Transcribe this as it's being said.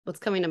what's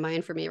coming to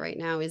mind for me right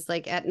now is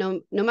like at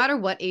no matter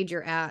what age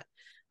you're at,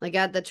 like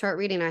at the chart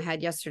reading I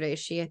had yesterday,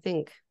 I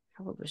think,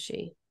 how old was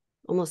she?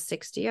 Almost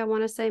 60, I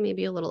want to say,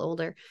 maybe a little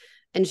older.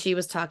 And she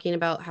was talking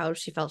about how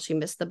she felt she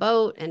missed the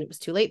boat and it was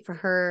too late for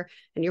her.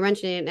 And you're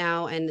mentioning it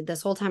now. And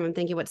this whole time I'm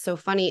thinking what's so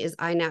funny is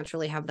I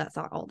naturally have that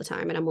thought all the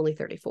time. And I'm only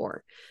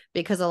 34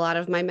 because a lot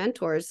of my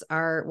mentors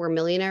were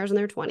millionaires in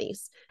their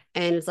 20s.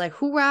 And it's like,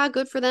 hoorah,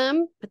 good for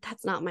them. But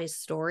that's not my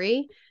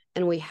story.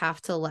 And we have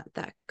to let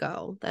that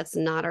go. That's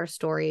not our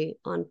story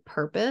on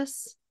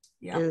purpose.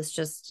 Yeah. And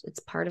it's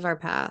part of our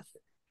path.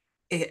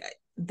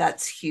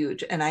 That's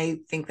huge. And I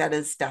think that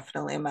is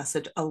definitely a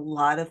message a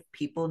lot of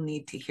people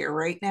need to hear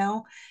right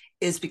now,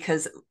 is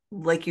because,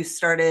 like you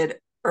started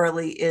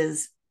early,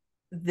 is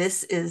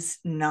this is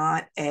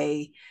not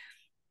a,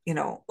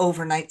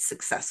 overnight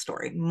success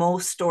story.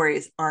 Most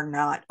stories are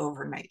not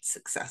overnight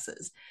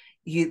successes.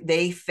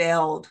 They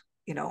failed,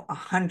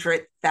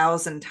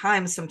 100,000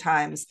 times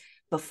sometimes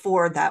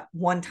before that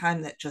one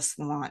time that just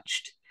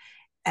launched.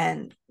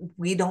 And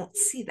we don't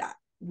see that.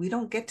 We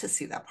don't get to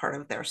see that part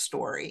of their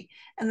story.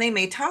 And they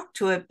may talk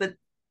to it, but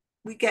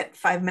we get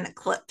 5-minute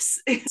clips.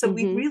 So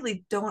we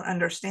really don't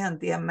understand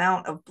the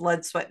amount of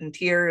blood, sweat, and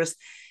tears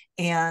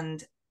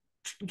and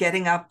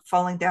getting up,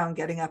 falling down,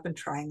 getting up and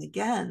trying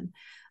again.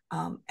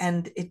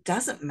 And it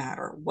doesn't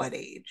matter what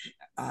age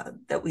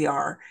that we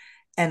are.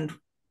 And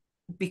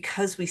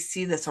because we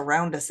see this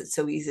around us, it's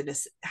so easy to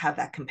have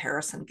that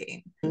comparison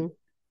game.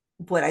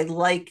 What I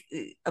like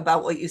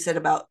about what you said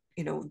about,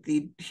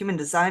 the human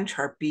design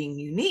chart being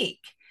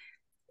unique,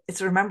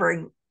 it's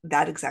remembering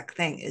that exact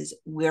thing is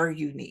we're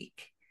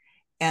unique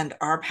and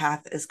our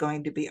path is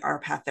going to be our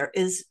path.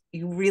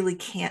 You really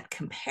can't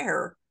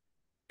compare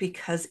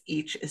because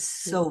each is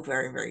so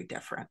very, very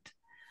different.